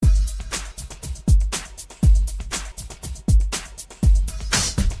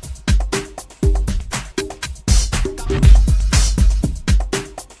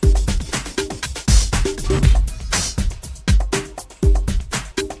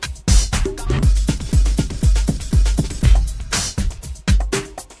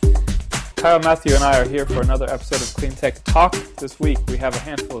Kyle, Matthew, and I are here for another episode of Clean Tech Talk. This week we have a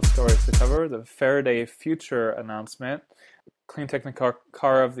handful of stories to cover. The Faraday Future announcement, Clean Technical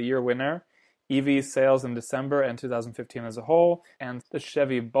Car of the Year winner, EV sales in December and 2015 as a whole, and the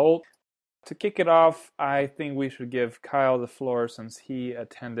Chevy Bolt. To kick it off, I think we should give Kyle the floor since he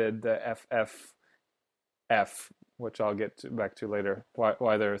attended the FFF, which I'll get back to later,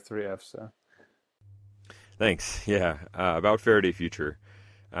 why there are three Fs. Thanks. Yeah, about Faraday Future.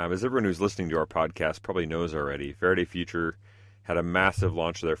 As everyone who's listening to our podcast probably knows already, Faraday Future had a massive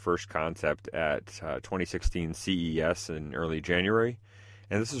launch of their first concept at 2016 CES in early January.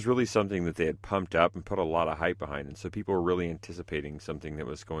 And this is really something that they had pumped up and put a lot of hype behind. And so people were really anticipating something that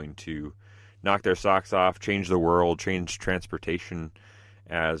was going to knock their socks off, change the world, change transportation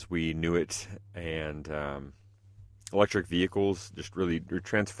as we knew it. And electric vehicles, just really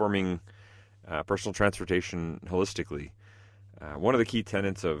transforming personal transportation holistically. One of the key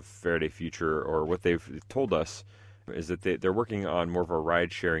tenets of Faraday Future, or what they've told us, is that they're working on more of a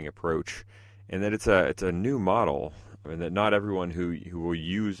ride-sharing approach, and that it's a new model, and that not everyone who will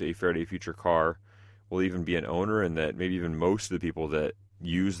use a Faraday Future car will even be an owner, and that maybe even most of the people that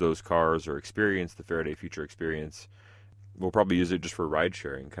use those cars or experience the Faraday Future experience will probably use it just for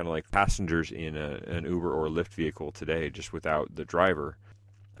ride-sharing, kind of like passengers in an Uber or Lyft vehicle today, just without the driver.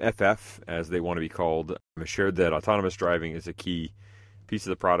 FF, as they want to be called, assured that autonomous driving is a key piece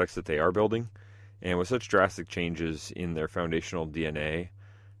of the products that they are building. And with such drastic changes in their foundational DNA,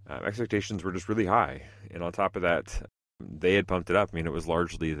 expectations were just really high. And on top of that, they had pumped it up. I mean, it was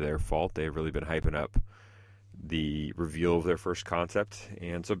largely their fault. They've really been hyping up the reveal of their first concept.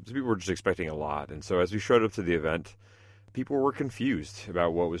 And so people were just expecting a lot. And so as we showed up to the event, people were confused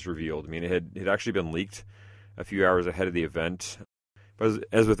about what was revealed. I mean, it had actually been leaked a few hours ahead of the event. But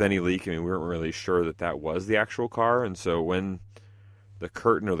as with any leak, I mean, we weren't really sure that was the actual car. And so when the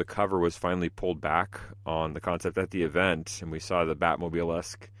curtain or the cover was finally pulled back on the concept at the event, and we saw the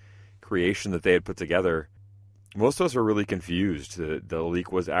Batmobile-esque creation that they had put together, most of us were really confused. The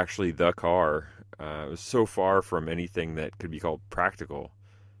leak was actually the car. It was so far from anything that could be called practical.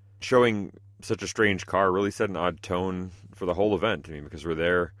 Showing such a strange car really set an odd tone for the whole event. I mean, because we're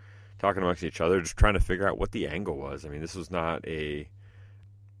there talking amongst each other, just trying to figure out what the angle was. I mean, this was not a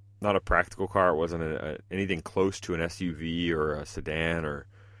practical car. It wasn't anything close to an SUV or a sedan or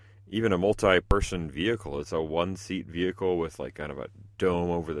even a multi-person vehicle. It's a one-seat vehicle with like kind of a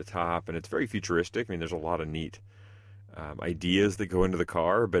dome over the top, and it's very futuristic. I mean, there's a lot of neat ideas that go into the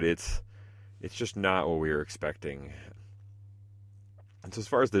car, but it's just not what we were expecting. And so as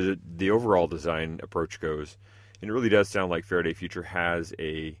far as the overall design approach goes, it really does sound like Faraday Future has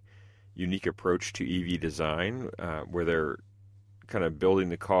a unique approach to EV design, where they're kind of building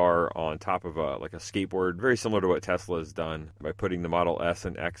the car on top of a skateboard, very similar to what Tesla has done by putting the Model S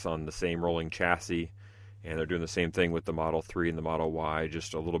and X on the same rolling chassis, and they're doing the same thing with the Model 3 and the Model Y,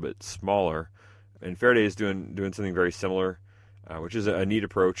 just a little bit smaller. And Faraday is doing something very similar, which is a neat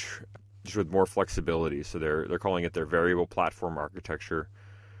approach, just with more flexibility. So they're calling it their variable platform architecture,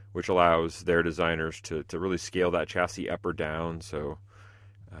 which allows their designers to really scale that chassis up or down. So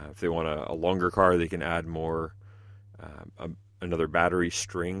if they want a longer car, they can add more another battery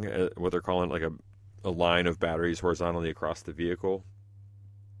string, what they're calling like a line of batteries horizontally across the vehicle.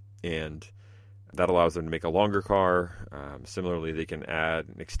 And that allows them to make a longer car. Similarly, they can add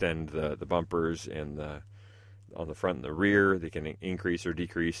and extend the bumpers and on the front and the rear. They can increase or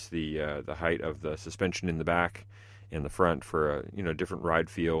decrease the height of the suspension in the back and the front for a different ride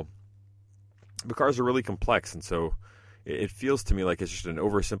feel. The cars are really complex, and so it feels to me like it's just an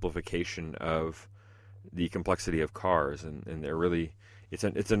oversimplification of the complexity of cars, and they're really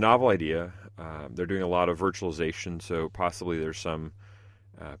it's a novel idea. They're doing a lot of virtualization, so possibly there's some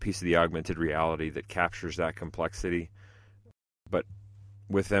piece of the augmented reality that captures that complexity. But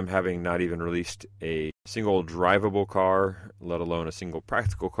with them having not even released a single drivable car, let alone a single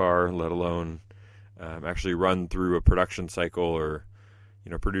practical car, let alone actually run through a production cycle or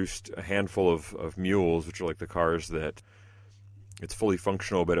produced a handful of mules, which are like the cars that it's fully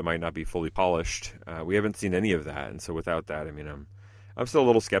functional, but it might not be fully polished. We haven't seen any of that, and so without that, I mean, I'm still a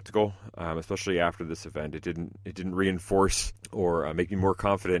little skeptical, especially after this event. It didn't reinforce or make me more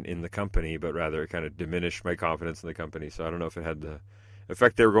confident in the company, but rather it kind of diminished my confidence in the company. So I don't know if it had the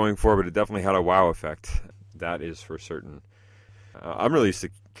effect they were going for, but it definitely had a wow effect. That is for certain. I'm really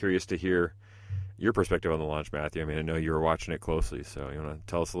curious to hear your perspective on the launch, Matthew. I mean, I know you were watching it closely, so you want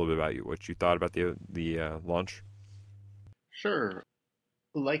to tell us a little bit about what you thought about the launch? Sure.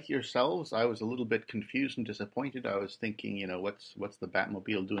 Like yourselves, I was a little bit confused and disappointed. I was thinking, what's the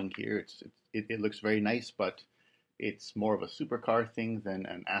Batmobile doing here? It looks very nice, but it's more of a supercar thing than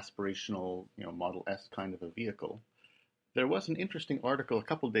an aspirational, Model S kind of a vehicle. There was an interesting article a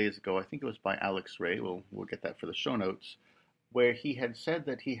couple days ago, I think it was by Alex Ray, we'll get that for the show notes, where he had said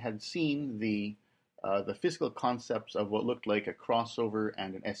that he had seen the physical concepts of what looked like a crossover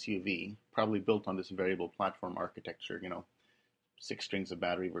and an SUV, probably built on this variable platform architecture, 6 strings of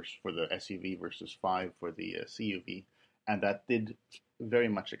battery for the SUV versus 5 for the CUV, and that did very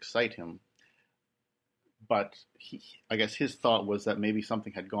much excite him. But I guess his thought was that maybe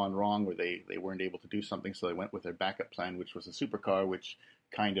something had gone wrong, or they weren't able to do something, so they went with their backup plan, which was a supercar, which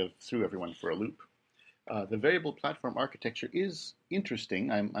kind of threw everyone for a loop. The variable platform architecture is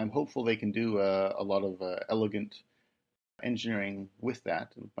interesting. I'm hopeful they can do a lot of elegant engineering with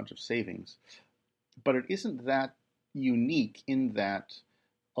that, a bunch of savings. But it isn't that unique in that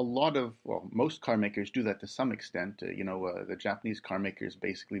most car makers do that to some extent. The Japanese car makers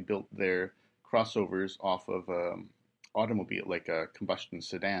basically built their crossovers off of automobile, like a combustion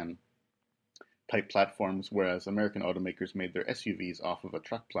sedan type platforms, whereas American automakers made their SUVs off of a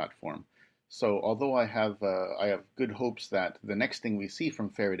truck platform. So although I have good hopes that the next thing we see from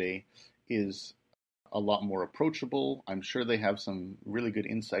Faraday is a lot more approachable. I'm sure they have some really good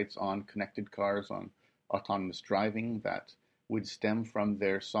insights on connected cars, on autonomous driving that would stem from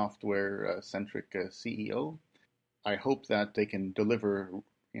their software-centric CEO. I hope that they can deliver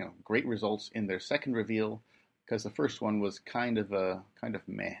great results in their second reveal, because the first one was kind of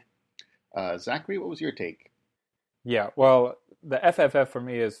meh. Zachary, what was your take? Yeah, well, the FFF for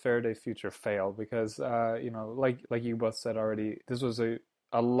me is Faraday's future fail because, like you both said already, this was a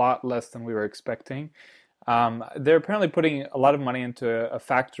lot less than we were expecting. They're apparently putting a lot of money into a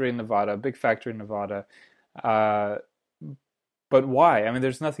factory in Nevada, a big factory in Nevada. But why? I mean,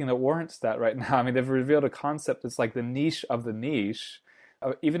 there's nothing that warrants that right now. I mean, they've revealed a concept that's like the niche of the niche.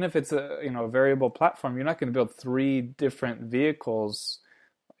 Even if it's a variable platform, you're not going to build 3 different vehicles,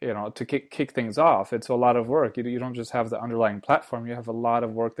 to kick things off. It's a lot of work. You don't just have the underlying platform. You have a lot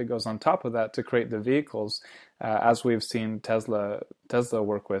of work that goes on top of that to create the vehicles, as we've seen Tesla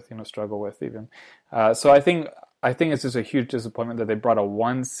work with, struggle with even. So I think it's just a huge disappointment that they brought a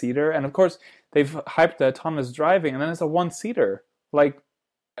 1-seater, and of course they've hyped the autonomous driving, and then it's a 1-seater. Like,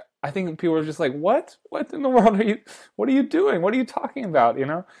 I think people are just like, what in the world what are you doing? What are you talking about?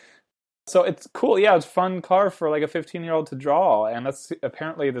 So it's cool. Yeah, it's a fun car for like a 15-year-old to draw. And that's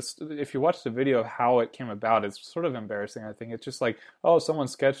apparently this, if you watch the video of how it came about, it's sort of embarrassing. I think it's just like, oh, someone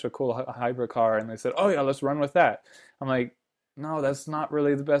sketched a cool hybrid car and they said, oh yeah, let's run with that. I'm like, no, that's not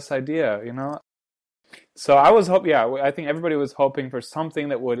really the best idea, So I think everybody was hoping for something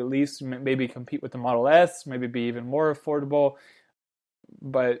that would at least maybe compete with the Model S, maybe be even more affordable.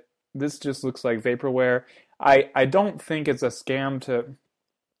 But this just looks like vaporware. I don't think it's a scam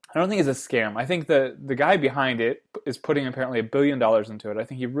I don't think it's a scam. I think the guy behind it is putting apparently $1 billion into it. I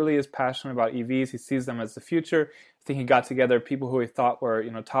think he really is passionate about EVs. He sees them as the future. I think he got together people who he thought were,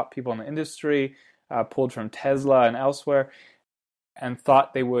 top people in the industry, pulled from Tesla and elsewhere, and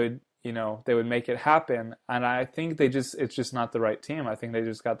thought they would make it happen. And I think it's just not the right team. I think they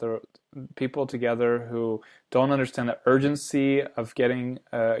just got the people together who don't understand the urgency of getting,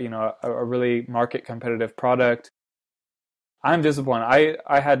 a really market competitive product. I'm disappointed.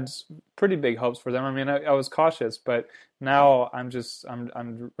 I had pretty big hopes for them. I mean, I was cautious, but now I'm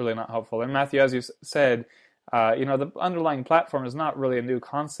really not hopeful. And Matthew, as you said, the underlying platform is not really a new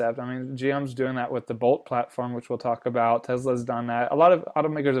concept. I mean, GM's doing that with the Bolt platform, which we'll talk about. Tesla's done that. A lot of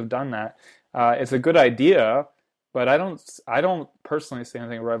automakers have done that. It's a good idea, but I don't personally see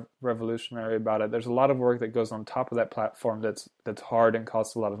anything revolutionary about it. There's a lot of work that goes on top of that platform that's hard and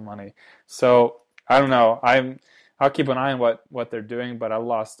costs a lot of money. So I don't know. I'll keep an eye on what they're doing, but I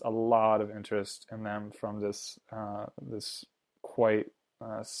lost a lot of interest in them from this quite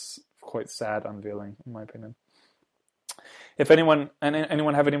sad unveiling, in my opinion. If anyone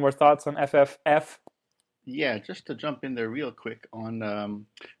have any more thoughts on FFF? Yeah, just to jump in there real quick on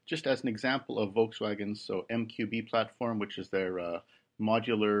just as an example of Volkswagen's MQB platform, which is their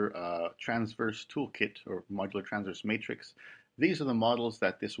modular transverse toolkit or modular transverse matrix. These are the models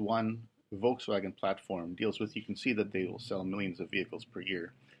that this one Volkswagen platform deals with. You can see that they will sell millions of vehicles per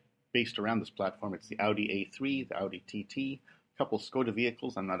year based around this platform. It's the Audi A3, the Audi TT, a couple Skoda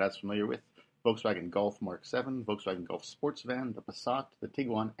vehicles I'm not as familiar with, Volkswagen Golf Mark 7, Volkswagen Golf Sports Van, the Passat, the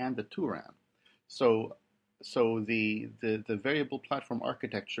Tiguan, and the Touran. So the variable platform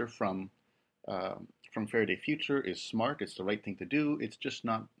architecture from Faraday Future is smart. It's the right thing to do. It's just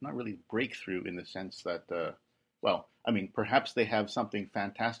not really breakthrough in the sense that perhaps they have something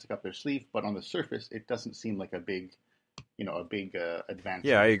fantastic up their sleeve, but on the surface, it doesn't seem like a big a big advancement.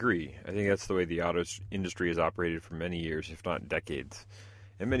 Yeah, I agree. I think that's the way the auto industry has operated for many years, if not decades.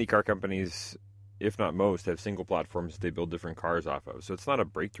 And many car companies, if not most, have single platforms they build different cars off of. So it's not a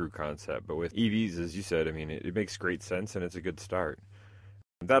breakthrough concept. But with EVs, as you said, I mean, it makes great sense and it's a good start.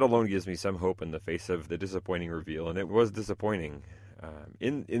 That alone gives me some hope in the face of the disappointing reveal. And it was disappointing.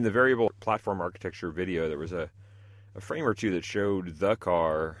 In the variable platform architecture video, there was a frame or two that showed the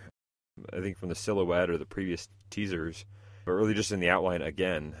car, I think from the silhouette or the previous teasers, but really just in the outline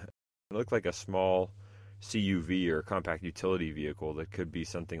again. It looked like a small CUV or compact utility vehicle that could be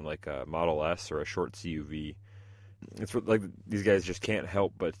something like a Model S or a short CUV. It's like these guys just can't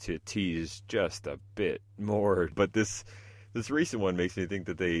help but to tease just a bit more. But this recent one makes me think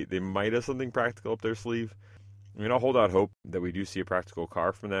that they might have something practical up their sleeve. I mean, I'll hold out hope that we do see a practical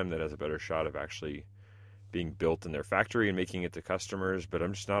car from them that has a better shot of actually being built in their factory and making it to customers, but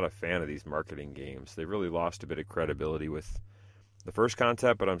I'm just not a fan of these marketing games. They really lost a bit of credibility with the first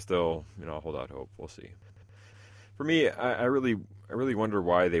concept, but I'm still, I'll hold out hope. We'll see. For me, I really wonder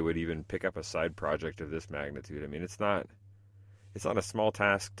why they would even pick up a side project of this magnitude. I mean, it's not a small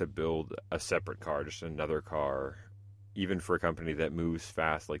task to build a separate car, just another car, even for a company that moves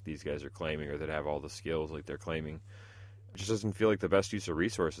fast like these guys are claiming, or that have all the skills like they're claiming. It just doesn't feel like the best use of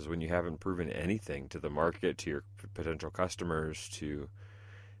resources when you haven't proven anything to the market, to your potential customers, to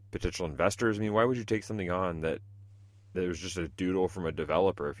potential investors. I mean, why would you take something on that was just a doodle from a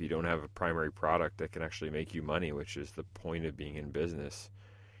developer if you don't have a primary product that can actually make you money, which is the point of being in business?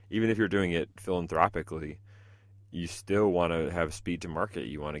 Even if you're doing it philanthropically, you still want to have speed to market.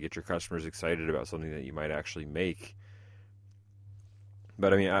 You want to get your customers excited about something that you might actually make.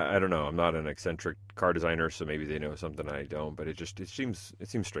 But I mean, I don't know. I'm not an eccentric car designer, so maybe they know something I don't. But it seems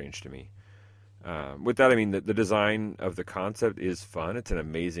strange to me. With that, I mean, the design of the concept is fun. It's an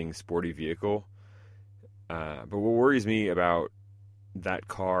amazing sporty vehicle. But what worries me about that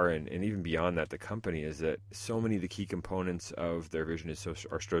car and even beyond that, the company, is that so many of the key components of their vision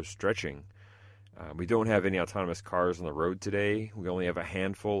are so stretching. We don't have any autonomous cars on the road today. We only have a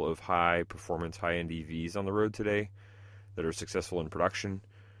handful of high-performance, high-end EVs on the road today that are successful in production.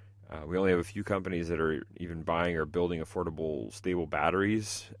 We only have a few companies that are even buying or building affordable, stable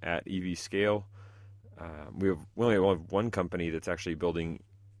batteries at EV scale. We only have one company that's actually building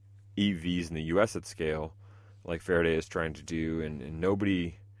EVs in the U.S. at scale, like Faraday is trying to do, and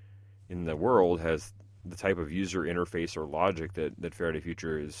nobody in the world has the type of user interface or logic that Faraday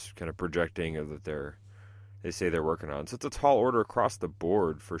Future is kind of projecting, or that they say they're working on. So it's a tall order across the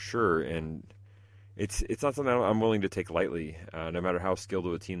board for sure, and it's not something I'm willing to take lightly, no matter how skilled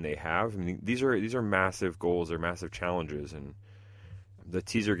of a team they have. I mean, these are massive goals, they're massive challenges, and the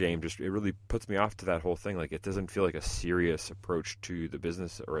teaser game it really puts me off to that whole thing. Like, it doesn't feel like a serious approach to the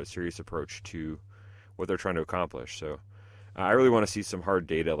business or a serious approach to what they're trying to accomplish. So I really want to see some hard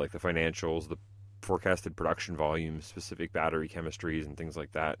data, like the financials, the forecasted production volumes, specific battery chemistries, and things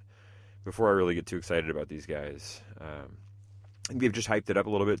like that, before I really get too excited about these guys. I think they've just hyped it up a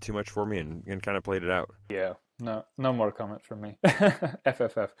little bit too much for me and kind of played it out. Yeah, no more comment from me.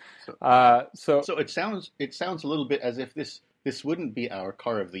 FFF. So it sounds a little bit as if this wouldn't be our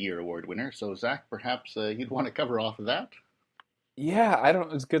Car of the Year award winner. So Zach, perhaps you'd want to cover off of that. Yeah,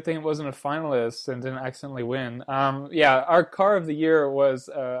 it's a good thing it wasn't a finalist and didn't accidentally win. Our Car of the Year was,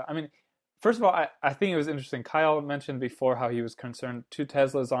 first of all, I think it was interesting. Kyle mentioned before how he was concerned 2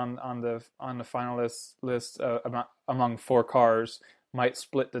 Teslas on the finalist list among 4 cars might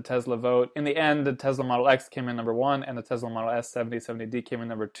split the Tesla vote. In the end, the Tesla Model X came in number 1, and the Tesla Model S 7070D came in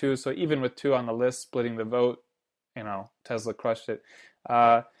number 2. So even with 2 on the list splitting the vote, Tesla crushed it.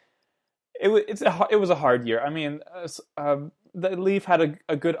 It was a hard year. I mean, the Leaf had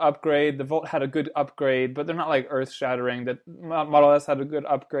a good upgrade. The Volt had a good upgrade, but they're not like earth-shattering. The Model S had a good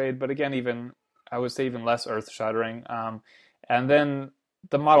upgrade, but again, I would say even less earth-shattering. And then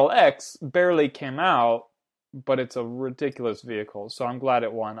the Model X barely came out, but it's a ridiculous vehicle. So I'm glad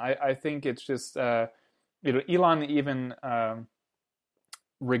it won. I think it's just, Elon even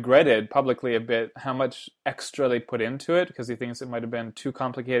regretted publicly a bit how much extra they put into it, because he thinks it might have been too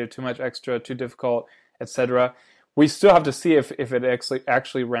complicated, too much extra, too difficult, etc. We still have to see if it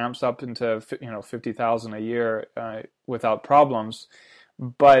actually ramps up into 50,000 a year without problems.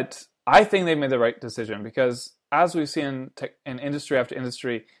 But I think they made the right decision, because as we've seen in industry after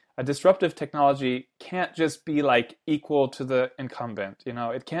industry, a disruptive technology can't just be like equal to the incumbent.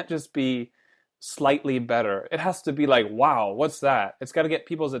 It can't just be slightly better. It has to be like, wow, what's that? It's got to get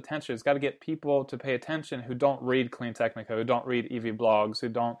people's attention. It's got to get people to pay attention who don't read Clean Technica, who don't read EV blogs, who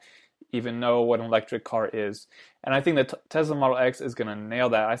don't even know what an electric car is. And I think the Tesla Model X is going to nail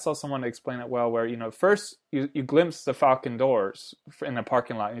that. I saw someone explain it well where, first you glimpse the Falcon doors in a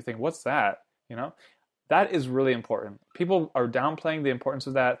parking lot and you think, what's that? That is really important. People are downplaying the importance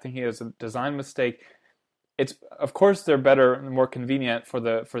of that, thinking it's a design mistake. It's, of course, they're better and more convenient for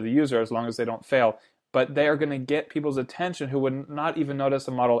the user as long as they don't fail. But they are going to get people's attention who would not even notice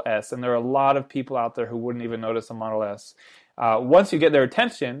a Model S. And there are a lot of people out there who wouldn't even notice a Model S. Once you get their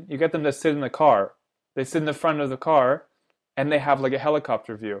attention, you get them to sit in the car. They sit in the front of the car, and they have like a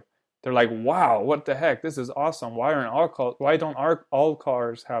helicopter view. They're like, wow, what the heck? This is awesome. Why don't all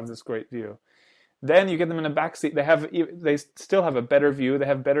cars have this great view? Then you get them in the back seat. They still have a better view. They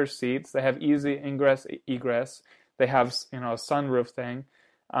have better seats. They have easy ingress, egress. They have a sunroof thing.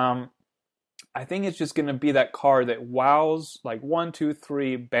 I think it's just gonna be that car that wows, like 1, 2,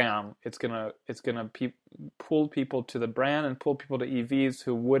 3, bam. It's gonna pull people to the brand and pull people to EVs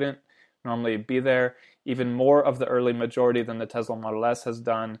who wouldn't normally be there. Even more of the early majority than the Tesla Model S has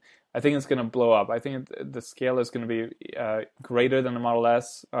done. I think it's gonna blow up. I think the scale is gonna be greater than the Model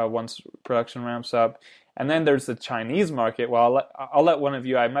S once production ramps up. And then there's the Chinese market. Well, I'll let one of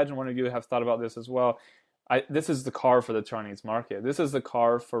you. I imagine one of you have thought about this as well. This is the car for the Chinese market. This is the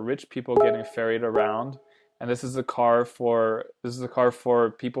car for rich people getting ferried around, and this is the car for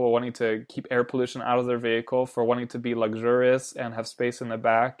people wanting to keep air pollution out of their vehicle, for wanting to be luxurious and have space in the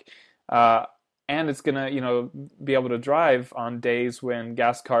back, and it's gonna be able to drive on days when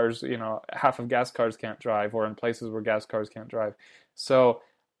gas cars, half of gas cars can't drive, or in places where gas cars can't drive. So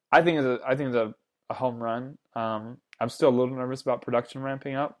I think it's a home run. I'm still a little nervous about production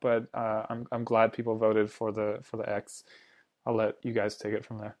ramping up, but I'm glad people voted for the X. I'll let you guys take it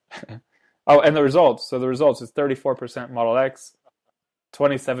from there. Oh, and the results. So the results is 34% Model X,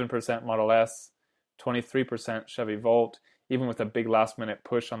 27% Model S, 23% Chevy Volt, even with a big last-minute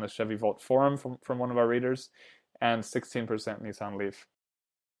push on the Chevy Volt forum from one of our readers, and 16% Nissan Leaf.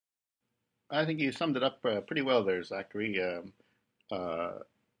 I think you summed it up pretty well there, Zachary.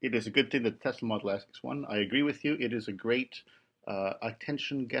 It is a good thing that the Tesla Model X won. I agree with you. It is a great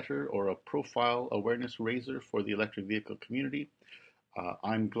attention getter or a profile awareness raiser for the electric vehicle community.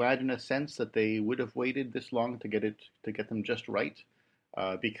 I'm glad in a sense that they would have waited this long to get them just right,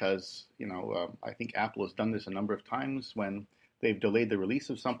 because I think Apple has done this a number of times when they've delayed the release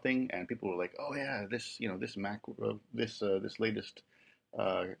of something and people were like, oh yeah, this Mac this latest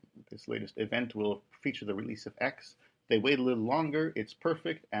event will feature the release of X. They wait a little longer, it's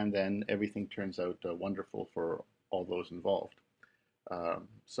perfect, and then everything turns out wonderful for all those involved.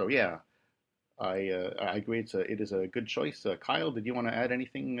 So yeah, I agree. It is a good choice. Kyle, did you want to add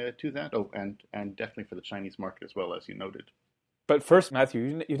anything to that? Oh, and definitely for the Chinese market as well, as you noted. But first,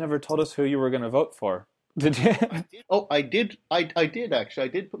 Matthew, you never told us who you were going to vote for. Did you? I did actually. I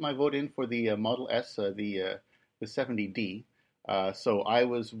did put my vote in for the Model S, the 70D. So I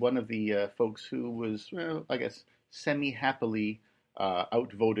was one of the folks who was, well, I guess, semi-happily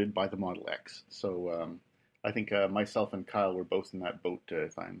outvoted by the Model X. So I think myself and Kyle were both in that boat,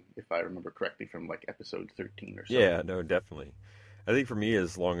 if I remember correctly, from like episode 13 or so. Yeah, no, definitely. I think for me,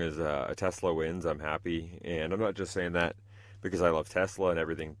 as long as a Tesla wins, I'm happy. And I'm not just saying that because I love Tesla and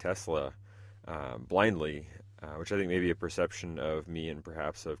everything Tesla blindly, which I think may be a perception of me and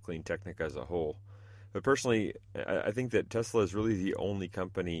perhaps of Clean Technica as a whole. But personally, I think that Tesla is really the only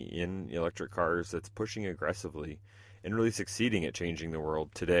company in electric cars that's pushing aggressively and really succeeding at changing the world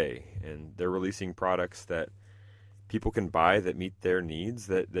today. And they're releasing products that people can buy that meet their needs,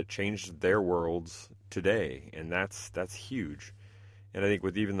 that change their worlds today. And that's huge. And I think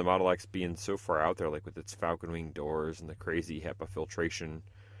with even the Model X being so far out there, like with its Falcon Wing doors and the crazy HEPA filtration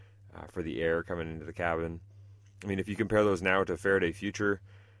for the air coming into the cabin. I mean, if you compare those now to Faraday Future,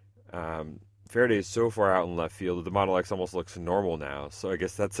 Faraday is so far out in left field that the Model X almost looks normal now. So I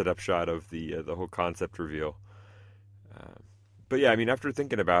guess that's an upshot of the whole concept reveal. But yeah, I mean, after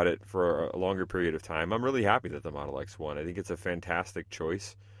thinking about it for a longer period of time, I'm really happy that the Model X won. I think it's a fantastic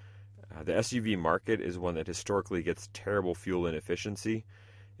choice. The SUV market is one that historically gets terrible fuel inefficiency,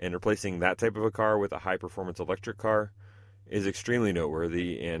 and replacing that type of a car with a high-performance electric car is extremely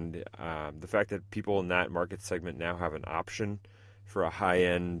noteworthy. And the fact that people in that market segment now have an option for a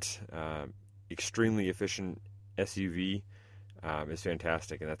high-end, extremely efficient SUV is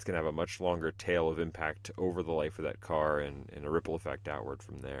fantastic, and that's going to have a much longer tail of impact over the life of that car and a ripple effect outward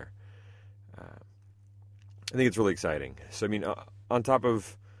from there. I think it's really exciting. So, I mean, on top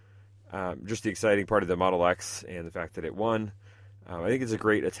of just the exciting part of the Model X and the fact that it won, I think it's a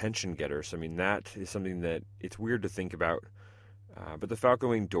great attention getter. So, I mean, that is something that it's weird to think about. But the Falcon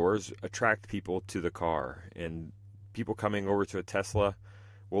Wing doors attract people to the car, and people coming over to a Tesla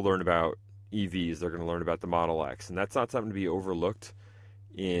will learn about EVs. They're going to learn about the Model X, and that's not something to be overlooked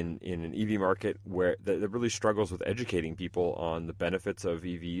in an EV market where that really struggles with educating people on the benefits of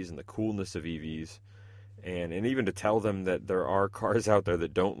EVs and the coolness of EVs, and even to tell them that there are cars out there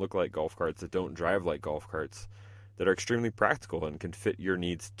that don't look like golf carts, that don't drive like golf carts, that are extremely practical and can fit your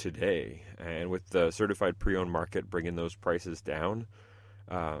needs today. And with the certified pre-owned market bringing those prices down,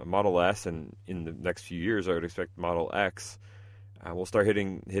 Model S, and in the next few years I would expect Model X, we'll start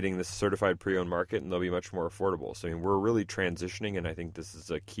hitting this certified pre-owned market, and they'll be much more affordable. So I mean, we're really transitioning, and I think this is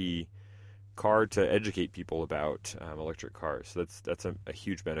a key car to educate people about electric cars. So that's a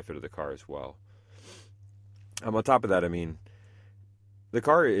huge benefit of the car as well. On top of that, I mean, the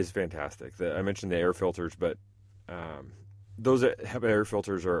car is fantastic. I mentioned the air filters, but those that have air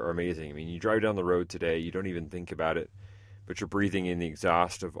filters are amazing. I mean, you drive down the road today, you don't even think about it, but you're breathing in the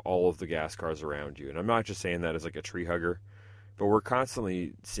exhaust of all of the gas cars around you. And I'm not just saying that as like a tree hugger, but we're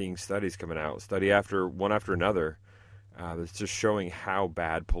constantly seeing studies coming out, one after another, that's just showing how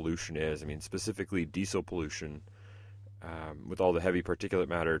bad pollution is. I mean, specifically diesel pollution, with all the heavy particulate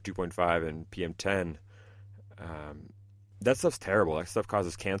matter, 2.5 and PM10. That stuff's terrible. That stuff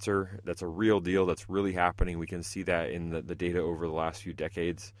causes cancer. That's a real deal. That's really happening. We can see that in the data over the last few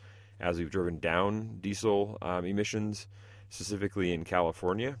decades as we've driven down diesel emissions, specifically in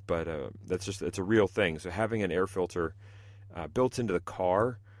California. But it's a real thing. So having an air filter built into the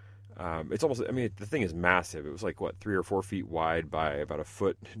car, it's almost, I mean, the thing is massive. It was like, 3 or 4 feet wide by about a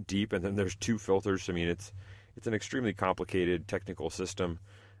foot deep. And then there's 2 filters. I mean, it's an extremely complicated technical system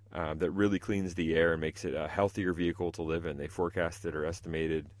that really cleans the air and makes it a healthier vehicle to live in. They forecasted or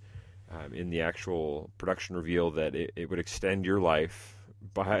estimated in the actual production reveal that it would extend your life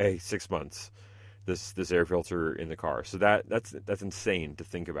by 6 months, this air filter in the car. So that's insane to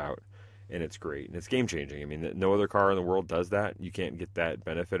think about, and it's great. And it's game-changing. I mean, no other car in the world does that. You can't get that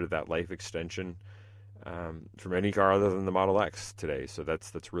benefit of that life extension from any car other than the Model X today. So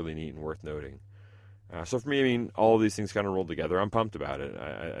that's really neat and worth noting. So for me, I mean, all of these things kind of rolled together. I'm pumped about it.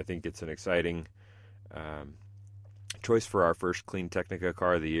 I think it's an exciting choice for our first Clean Technica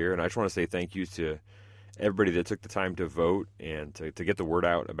Car of the Year. And I just want to say thank you to everybody that took the time to vote and to get the word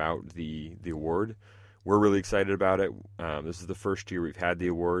out about the award. We're really excited about it. This is the first year we've had the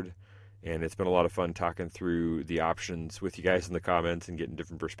award, and it's been a lot of fun talking through the options with you guys in the comments and getting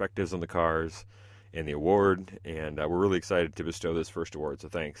different perspectives on the cars and the award. And we're really excited to bestow this first award, so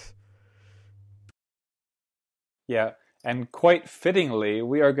thanks. Yeah, and quite fittingly,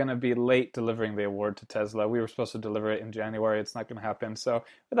 we are going to be late delivering the award to Tesla. We were supposed to deliver it in January. It's not going to happen. So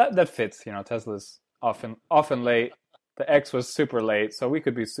that fits. You know, Tesla's often late. The X was super late, so we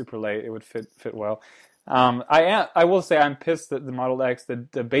could be super late. It would fit well. I will say I'm pissed that the Model X,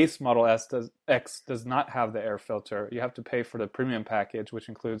 the base Model X does not have the air filter. You have to pay for the premium package, which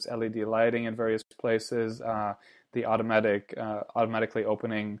includes LED lighting in various places, the automatically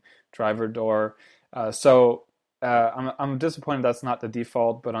opening driver door. So I'm disappointed that's not the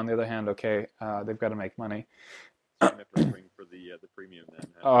default, but on the other hand, okay, they've got to make money. For the premium then.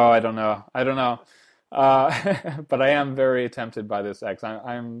 Oh, I don't know. But I am very tempted by this X.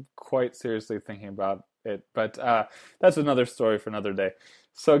 I'm quite seriously thinking about it, but that's another story for another day.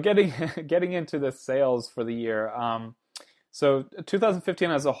 So getting into the sales for the year. So 2015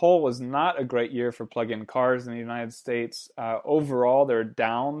 as a whole was not a great year for plug-in cars in the United States. Overall, they're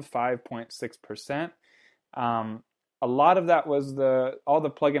down 5.6%. A lot of that was almost all the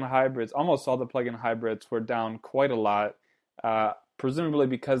plug-in hybrids were down quite a lot, presumably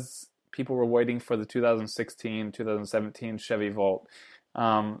because people were waiting for the 2016, 2017 Chevy Volt.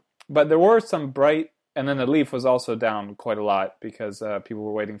 But there were some and then the Leaf was also down quite a lot because people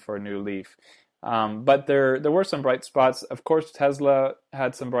were waiting for a new Leaf. But there were some bright spots. Of course, Tesla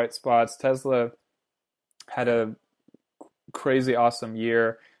had some bright spots. Tesla had a crazy awesome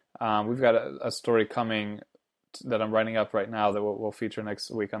year. We've got a story coming that I'm writing up right now that we'll feature next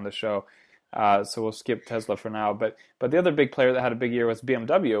week on the show. So we'll skip Tesla for now. But the other big player that had a big year was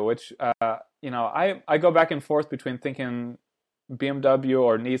BMW, which, I go back and forth between thinking BMW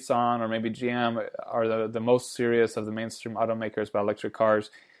or Nissan or maybe GM are the most serious of the mainstream automakers about electric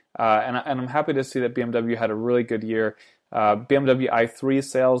cars. And I'm happy to see that BMW had a really good year. BMW i3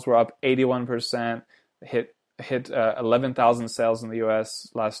 sales were up 81%, hit 11,000 sales in the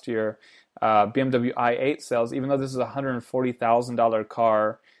US last year. BMW i8 sales, even though this is a $140,000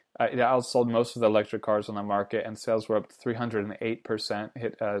 car, it outsold most of the electric cars on the market, and sales were up 308%,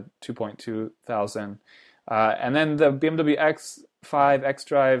 hit 2.2 thousand. And then the BMW X5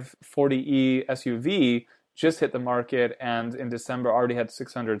 xDrive 40e SUV just hit the market, and in December already had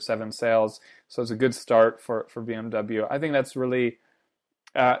 607 sales. So it's a good start for BMW. I think that's really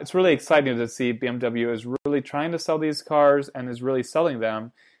it's really exciting to see BMW is really trying to sell these cars and is really selling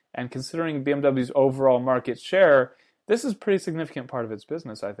them. And considering BMW's overall market share, this is a pretty significant part of its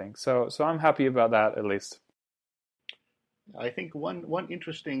business, I think. So I'm happy about that, at least. I think one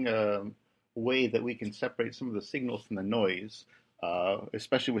interesting way that we can separate some of the signals from the noise,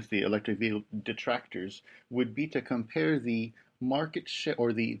 especially with the electric vehicle detractors, would be to compare the market share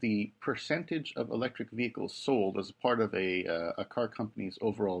or the percentage of electric vehicles sold as part of a car company's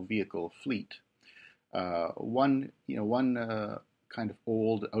overall vehicle fleet. One kind of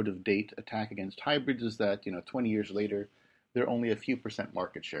old, out of date attack against hybrids is that 20 years later, they're only a few percent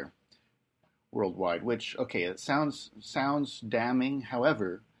market share worldwide. Which, okay, it sounds damning.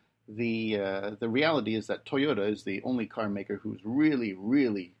 However, the reality is that Toyota is the only car maker who's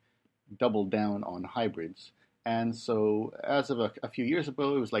really doubled down on hybrids. And so, as of a few years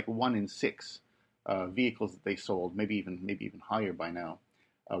ago, it was like 1 in 6 vehicles that they sold, maybe even higher by now,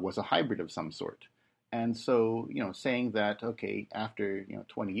 was a hybrid of some sort. And so, saying that, okay, after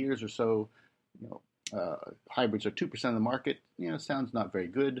 20 years or so, hybrids are 2% of the market, sounds not very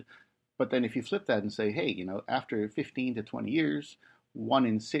good. But then if you flip that and say, hey, after 15 to 20 years, 1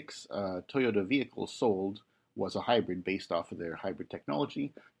 in 6 Toyota vehicles sold was a hybrid based off of their hybrid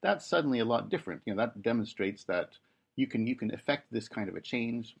technology, that's suddenly a lot different. That demonstrates that you can effect this kind of a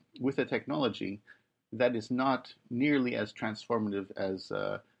change with a technology that is not nearly as transformative as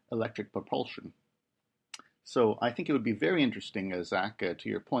electric propulsion. So I think it would be very interesting, Zach, to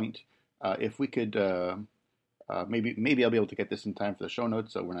your point, if we could, maybe I'll be able to get this in time for the show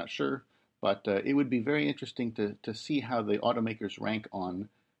notes, so we're not sure, but it would be very interesting to see how the automakers rank on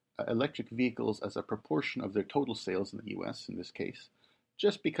electric vehicles as a proportion of their total sales in the US, in this case,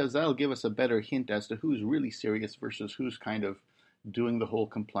 just because that'll give us a better hint as to who's really serious versus who's kind of doing the whole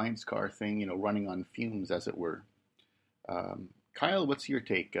compliance car thing, running on fumes, as it were. Kyle, what's your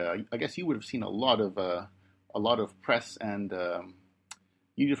take? I guess you would have seen a lot of press, and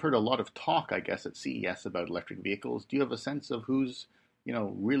you'd have heard a lot of talk, I guess, at CES about electric vehicles. Do you have a sense of who's,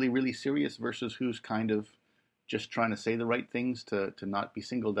 really serious versus who's kind of just trying to say the right things to not be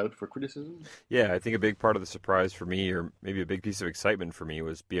singled out for criticism? Yeah, I think a big part of the surprise for me, or maybe a big piece of excitement for me,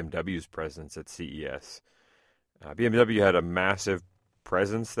 was BMW's presence at CES. BMW had a massive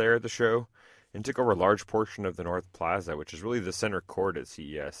presence there at the show and took over a large portion of the North Plaza, which is really the center court at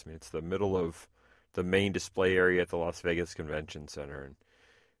CES. I mean, it's the middle of the main display area at the Las Vegas Convention Center. And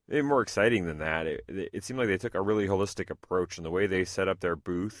even more exciting than that, it seemed like they took a really holistic approach, and the way they set up their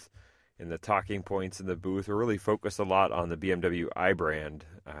booth and the talking points in the booth were really focused a lot on the BMW i brand,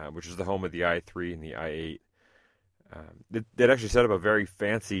 which is the home of the i3 and the i8. They'd actually set up a very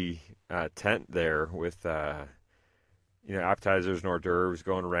fancy tent there with appetizers and hors d'oeuvres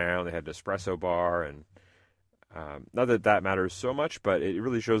going around. They had an espresso bar, and not that matters so much, but it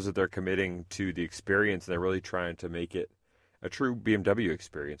really shows that they're committing to the experience, and they're really trying to make it a true BMW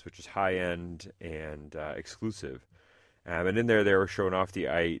experience, which is high-end and exclusive. And in there, they were showing off the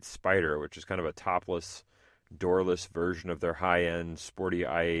i8 Spider, which is kind of a topless, doorless version of their high-end, sporty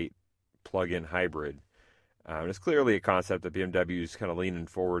i8 plug-in hybrid. And it's clearly a concept that BMW is kind of leaning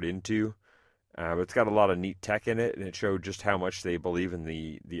forward into. But it's got a lot of neat tech in it, and it showed just how much they believe in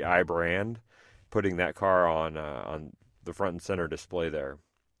the i brand, putting that car on the front and center display there.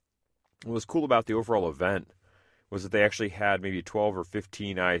 What was cool about the overall event was that they actually had maybe 12 or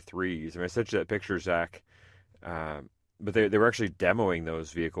 15 i3s. I mean, I sent you that picture, Zach. But they were actually demoing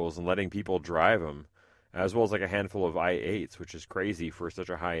those vehicles and letting people drive them, as well as like a handful of i8s, which is crazy for such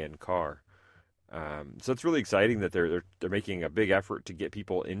a high-end car. So it's really exciting that they're making a big effort to get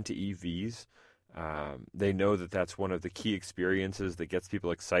people into EVs. They know that that's one of the key experiences that gets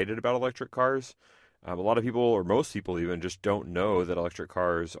people excited about electric cars. A lot of people, or most people even, just don't know that electric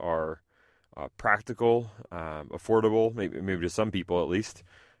cars are practical, affordable, maybe to some people at least,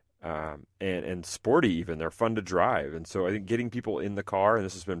 and sporty even. They're fun to drive. And so I think getting people in the car, and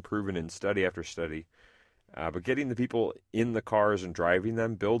this has been proven in study after study, but getting the people in the cars and driving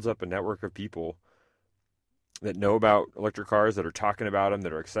them builds up a network of people that know about electric cars, that are talking about them,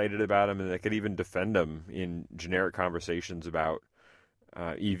 that are excited about them, and that could even defend them in generic conversations about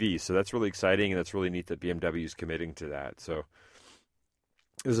EVs. So that's really exciting, and that's really neat that BMW is committing to that. So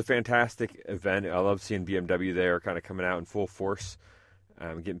it was a fantastic event. I love seeing BMW there kind of coming out in full force,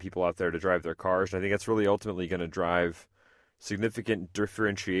 getting people out there to drive their cars. And I think that's really ultimately going to drive significant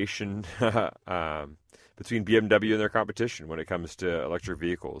differentiation between BMW and their competition when it comes to electric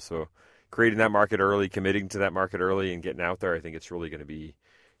vehicles. So creating that market early, committing to that market early, and getting out there, I think it's really going to be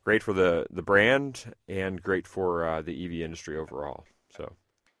great for the brand and great for the EV industry overall. So,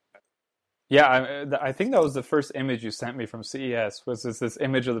 Yeah, I think that was the first image you sent me from CES, was this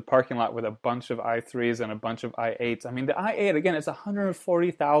image of the parking lot with a bunch of i3s and a bunch of i8s. I mean, the i8, again, it's a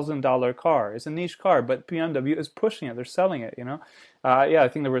 $140,000 car. It's a niche car, but BMW is pushing it. They're selling it, you know? Yeah, I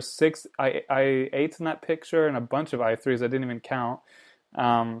think there were 6 i8s in that picture and a bunch of i3s. I didn't even count.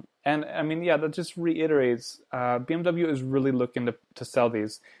 And I mean, yeah, that just reiterates BMW is really looking to sell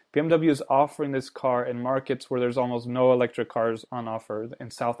these. BMW is offering this car in markets where there's almost no electric cars on offer. In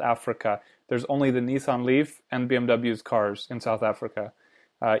South Africa, there's only the Nissan Leaf and BMW's cars in South Africa.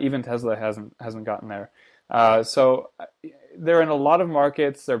 Even Tesla hasn't gotten there. So they're in a lot of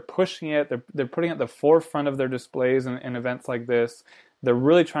markets. They're pushing it. They're putting it at the forefront of their displays in events like this. They're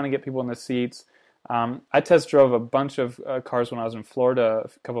really trying to get people in the seats. I test drove a bunch of cars when I was in Florida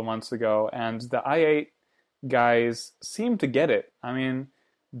a couple months ago, and the i8 guys seemed to get it. I mean,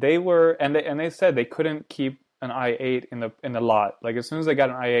 they were, and they said they couldn't keep an i8 in the lot. Like, as soon as they got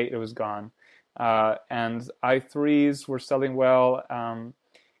an i8, it was gone. And i3s were selling well.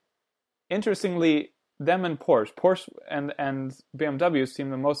 Interestingly, them and Porsche and BMW seem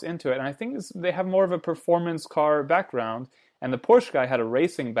the most into it, and I think they have more of a performance car background. And the Porsche guy had a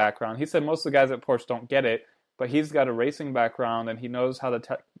racing background. He said most of the guys at Porsche don't get it, but he's got a racing background and he knows how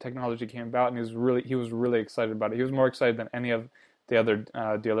the technology came about, and he was really excited about it. He was more excited than any of the other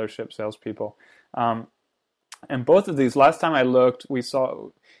dealership salespeople. And both of these, last time I looked, we saw,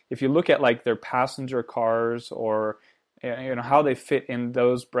 if you look at like their passenger cars or how they fit in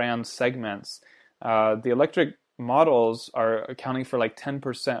those brand segments, the electric models are accounting for like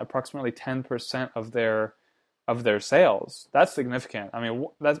 10%, approximately 10% of their sales. That's significant. I mean,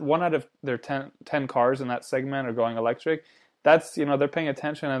 that's 1 out of their 10 cars in that segment are going electric. That's, they're paying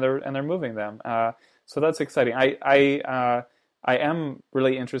attention and they're moving them. So that's exciting. I am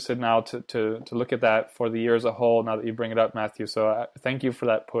really interested now to look at that for the year as a whole, now that you bring it up, Matthew. So thank you for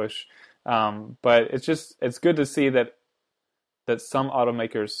that push. But it's good to see that some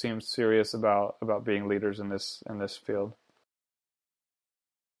automakers seem serious about being leaders in this field.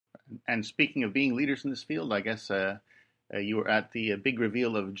 And speaking of being leaders in this field, I guess you were at the big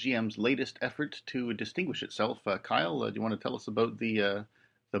reveal of GM's latest effort to distinguish itself. Kyle, do you want to tell us about the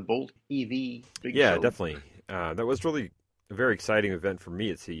Bolt EV big show? Yeah, definitely. That was really a very exciting event for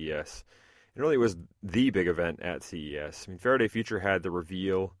me at CES. It really was the big event at CES. I mean, Faraday Future had the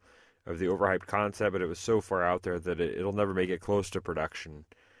reveal of the overhyped concept, but it was so far out there that it'll never make it close to production.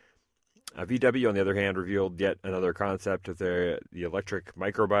 VW, on the other hand, revealed yet another concept of the electric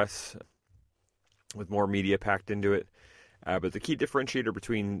microbus with more media packed into it. But the key differentiator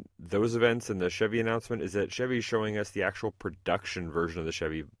between those events and the Chevy announcement is that Chevy's showing us the actual production version of the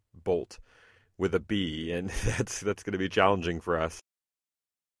Chevy Bolt with a B, and that's going to be challenging for us.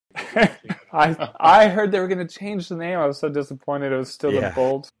 I heard they were going to change the name. I was so disappointed. It was still the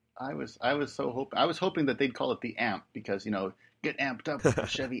Bolt. I was hoping that they'd call it the Amp because get amped up with the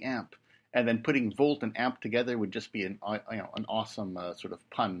Chevy Amp. And then putting Volt and Amp together would just be an awesome sort of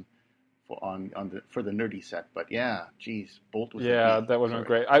pun for the nerdy set. But yeah, geez, Bolt was that wasn't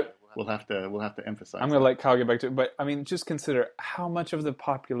great. We'll have to emphasize. I'm going to let Kyle get back to it, but I mean, just consider how much of the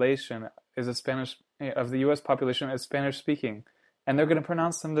population of the U.S. population is Spanish speaking, and they're going to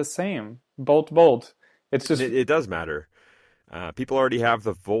pronounce them the same, Bolt. It's just it does matter. People already have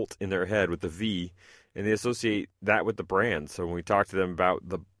the Volt in their head with the V. And they associate that with the brand. So when we talk to them about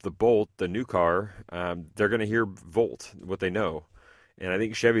the Bolt, the new car, they're going to hear Volt, what they know. And I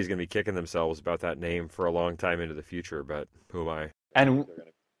think Chevy's going to be kicking themselves about that name for a long time into the future, but who am I?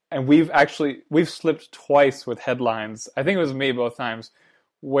 And we've slipped twice with headlines. I think it was me both times,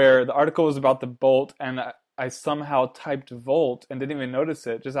 where the article was about the Bolt, and I somehow typed Volt and didn't even notice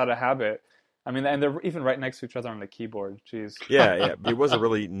it, just out of habit. I mean, and they're even right next to each other on the keyboard. Jeez. Yeah. It was a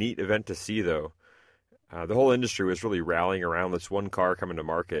really neat event to see, though. The whole industry was really rallying around this one car coming to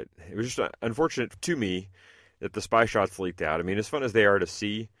market. It was just unfortunate to me that the spy shots leaked out. I mean, as fun as they are to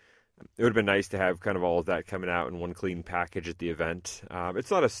see, it would have been nice to have kind of all of that coming out in one clean package at the event.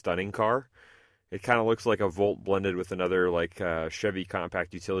 It's not a stunning car. It kind of looks like a Volt blended with another Chevy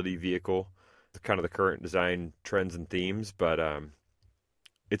compact utility vehicle, kind of the current design trends and themes. But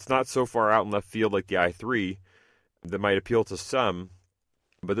it's not so far out in left field like the i3 that might appeal to some,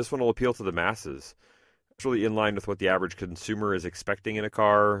 but this one will appeal to the masses. It's really in line with what the average consumer is expecting in a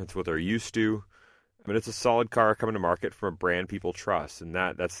car. It's what they're used to. I mean, it's a solid car coming to market from a brand people trust, and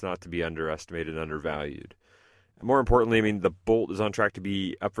that's not to be underestimated and undervalued. And more importantly, I mean, the Bolt is on track to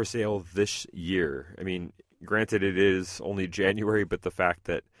be up for sale this year. I mean, granted, it is only January, but the fact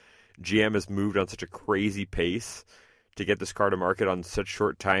that GM has moved on such a crazy pace to get this car to market on such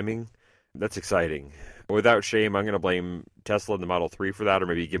short timing, that's exciting. Without shame, I'm going to blame Tesla and the Model 3 for that, or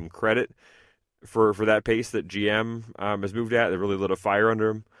maybe give them credit. for that pace that GM has moved at. They really lit a fire under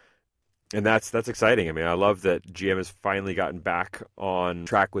him. And that's exciting. I mean, I love that GM has finally gotten back on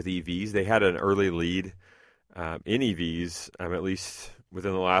track with EVs. They had an early lead in EVs, at least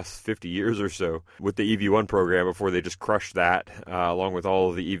within the last 50 years or so, with the EV1 program before they just crushed that, along with all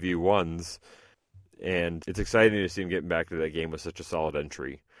of the EV1s. And it's exciting to see them getting back to that game with such a solid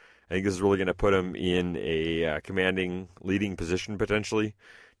entry. I think this is really going to put them in a commanding leading position potentially,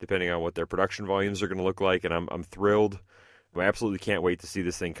 depending on what their production volumes are going to look like. And I'm thrilled. I absolutely can't wait to see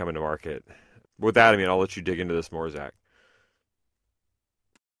this thing come into market. With that, I'll let you dig into this more, Zach.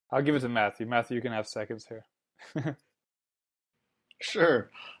 I'll give it to Matthew. Matthew, you can have seconds here. Sure.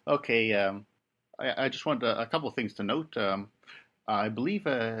 Okay. I just wanted a couple of things to note. I believe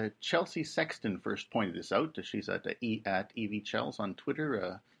Chelsea Sexton first pointed this out. She's at EV Chels on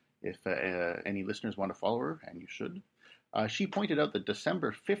Twitter. If any listeners want to follow her, and you should. She pointed out that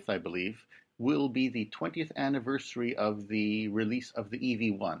December 5th, I believe, will be the 20th anniversary of the release of the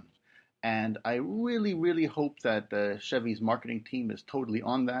EV1. And I really, really hope that Chevy's marketing team is totally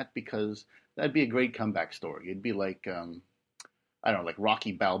on that, because that'd be a great comeback story. It'd be like, I don't know, like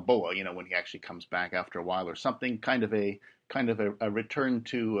Rocky Balboa, when he actually comes back after a while or something, kind of a return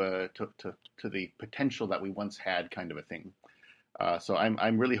to the potential that we once had, kind of a thing. So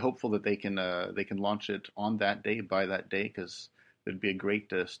I'm really hopeful that they can launch it on that day, by that day, because there'd be a great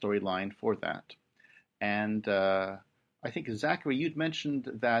storyline for that. And I think, Zachary, you'd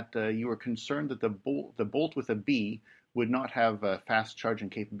mentioned that you were concerned that the Bolt with a B would not have fast charging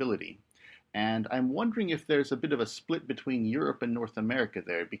capability. And I'm wondering if there's a bit of a split between Europe and North America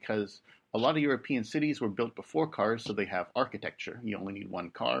there, because a lot of European cities were built before cars, so they have architecture. You only need one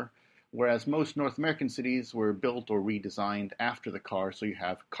car. Whereas most North American cities were built or redesigned after the car, so you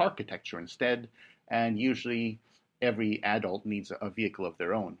have carchitecture instead, and usually every adult needs a vehicle of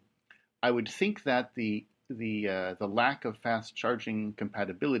their own. I would think that the lack of fast charging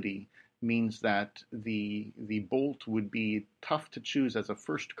compatibility means that the Bolt would be tough to choose as a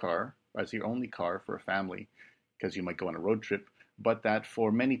first car, as your only car for a family, because you might go on a road trip, but that for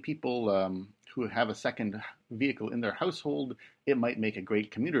many people who have a second vehicle in their household, it might make a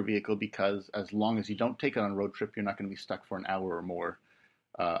great commuter vehicle, because as long as you don't take it on a road trip, you're not going to be stuck for an hour or more.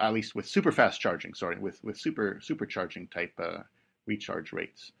 At least with super fast charging, with supercharging type recharge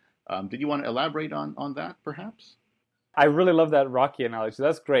rates. Did you want to elaborate on that, perhaps? I really love that Rocky analogy.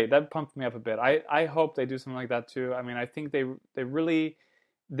 That's great. That pumped me up a bit. I hope they do something like that too. I think they really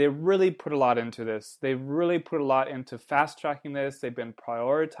put a lot into this. They really put a lot into fast tracking this. They've been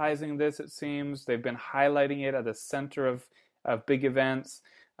prioritizing this, it seems. They've been highlighting it at the center of big events.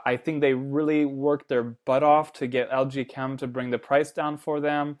 I think they really worked their butt off to get LG Chem to bring the price down for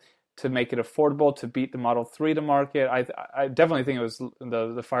them, to make it affordable, to beat the Model 3 to market. I definitely think it was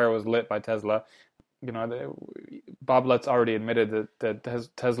the fire was lit by Tesla. Bob Lutz already admitted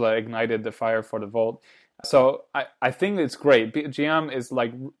that Tesla ignited the fire for the Volt. So I think it's great. GM is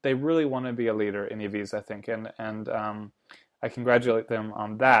they really want to be a leader in EVs, I think, and I congratulate them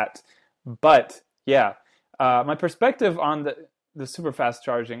on that. But yeah, my perspective on the super fast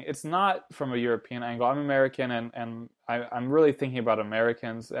charging, it's not from a European angle. I'm American, and I'm really thinking about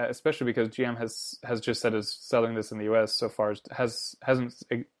Americans, especially because GM has just said it's selling this in the US so far. Hasn't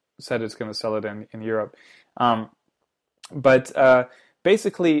said it's going to sell it in Europe. But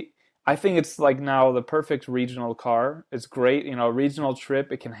basically, I think it's now the perfect regional car. It's great, regional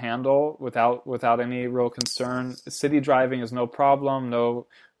trip it can handle without any real concern. City driving is no problem, no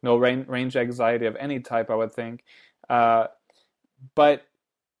range anxiety of any type, I would think. But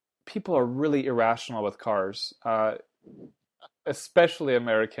people are really irrational with cars, especially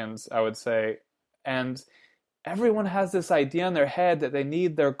Americans, I would say. And everyone has this idea in their head that they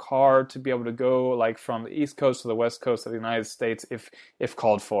need their car to be able to go from the East Coast to the West Coast of the United States if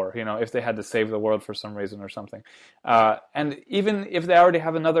called for, if they had to save the world for some reason or something. And even if they already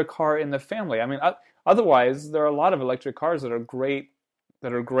have another car in the family. Otherwise, there are a lot of electric cars that are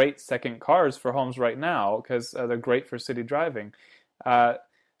great second cars for homes right now, because they're great for city driving.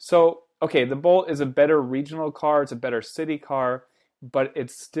 So, okay, the Bolt is a better regional car, it's a better city car, but it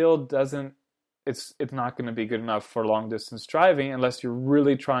still doesn't, it's not going to be good enough for long distance driving unless you're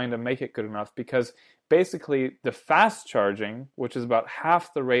really trying to make it good enough, because basically the fast charging, which is about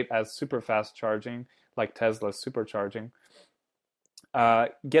half the rate as super fast charging, like Tesla's supercharging,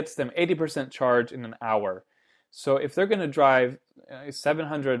 gets them 80% charge in an hour. So if they're going to drive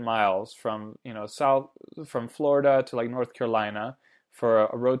 700 miles from from Florida to North Carolina for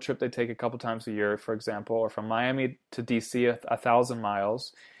a road trip they take a couple times a year, for example, or from Miami to DC 1,000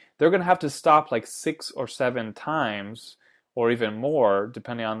 miles, they're going to have to stop 6 or 7 times or even more,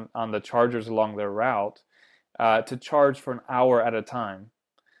 depending on the chargers along their route, to charge for an hour at a time.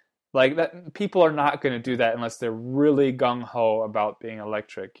 Like that, people are not going to do that unless they're really gung-ho about being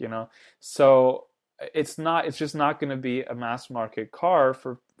electric, you know? So it's just not going to be a mass market car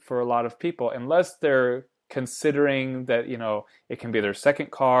for a lot of people unless they're considering that, you know, it can be their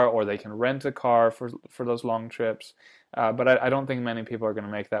second car or they can rent a car for those long trips. But I don't think many people are going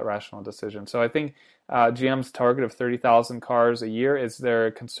to make that rational decision. So I think GM's target of 30,000 cars a year is their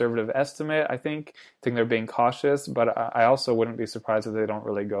conservative estimate. I think they're being cautious, but I also wouldn't be surprised if they don't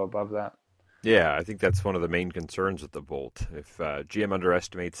really go above that. Yeah, I think that's one of the main concerns with the Bolt. If GM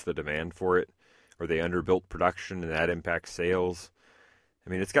underestimates the demand for it, or they underbuilt production and that impacts sales, I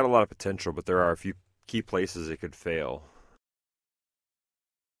mean, it's got a lot of potential, but there are a few key places it could fail.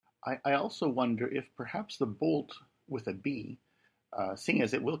 I also wonder if perhaps the Bolt with a B, seeing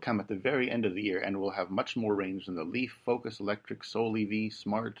as it will come at the very end of the year and will have much more range than the Leaf, Focus Electric, Soul EV,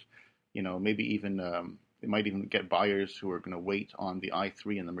 Smart, you know, maybe even it might even get buyers who are going to wait on the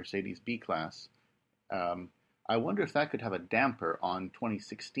i3 and the Mercedes B-Class. I wonder if that could have a damper on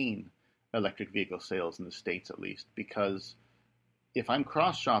 2016 electric vehicle sales in the States, at least, because if I'm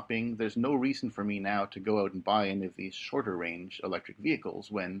cross-shopping, there's no reason for me now to go out and buy any of these shorter range electric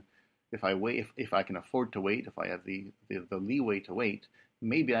vehicles when if I can afford to wait, if I have the leeway to wait,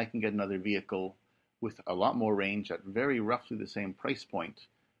 maybe I can get another vehicle with a lot more range at very roughly the same price point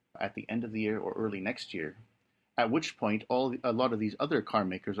at the end of the year or early next year, at which point a lot of these other car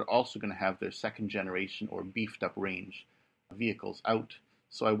makers are also going to have their second generation or beefed up range vehicles out.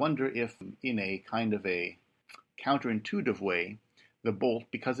 So I wonder if in a kind of a counterintuitive way, the Bolt,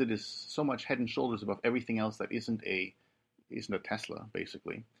 because it is so much head and shoulders above everything else that isn't a Tesla,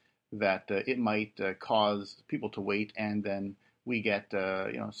 basically, that it might cause people to wait, and then we get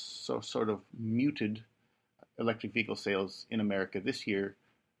sort of muted electric vehicle sales in America this year,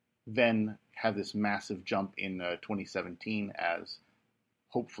 then have this massive jump in 2017 as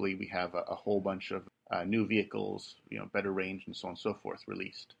hopefully we have a whole bunch of new vehicles, you know, better range and so on and so forth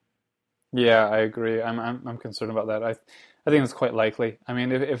released. Yeah, I agree. I'm concerned about that. I think it's quite likely. I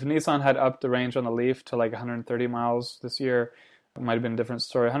mean, if Nissan had upped the range on the Leaf to like 130 miles this year, it might have been a different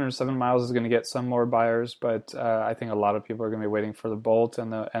story. 107 miles is going to get some more buyers, but I think a lot of people are going to be waiting for the Bolt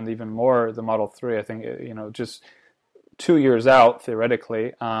and even more the Model 3. I think, you know, just 2 years out,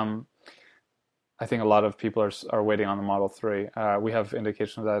 theoretically, I think a lot of people are waiting on the Model 3. We have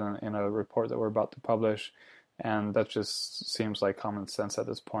indication of that in a report that we're about to publish, and that just seems like common sense at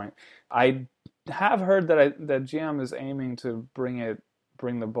this point. I have heard that GM is aiming to bring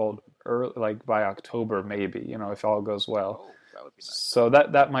the Bolt early, like by October, maybe, you know, if all goes well. Oh, that would be nice. So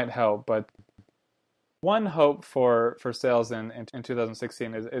that might help. But one hope for sales in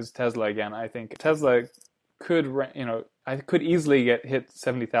 2016 is Tesla again. I think Tesla could easily hit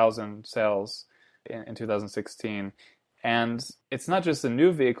 70,000 sales in 2016. And it's not just the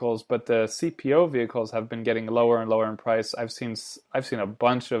new vehicles, but the CPO vehicles have been getting lower and lower in price. I've seen a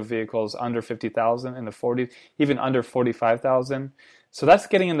bunch of vehicles under 50,000 in the 40s, even under 45,000. So that's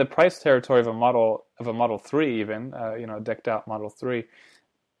getting in the price territory of a Model 3, even decked out Model 3.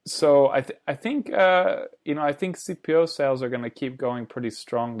 So I think CPO sales are going to keep going pretty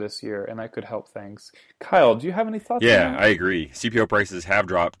strong this year, and that could help things. Kyle, do you have any thoughts? Yeah, I agree. CPO prices have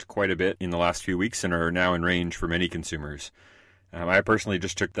dropped quite a bit in the last few weeks and are now in range for many consumers. I personally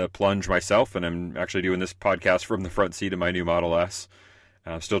just took the plunge myself, and I'm actually doing this podcast from the front seat of my new Model S.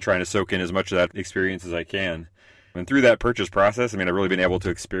 I'm still trying to soak in as much of that experience as I can. And through that purchase process, I mean, I've really been able to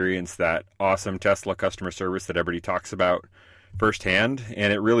experience that awesome Tesla customer service that everybody talks about firsthand,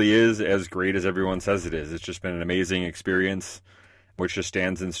 and it really is as great as everyone says it is. It's just been an amazing experience, which just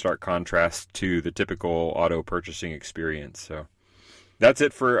stands in stark contrast to the typical auto purchasing experience. So that's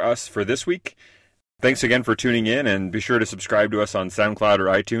it for us for this week. Thanks again for tuning in, and be sure to subscribe to us on SoundCloud or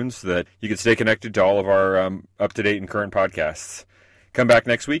iTunes so that you can stay connected to all of our up-to-date and current podcasts. Come back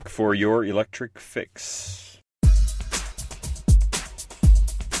next week for your electric fix.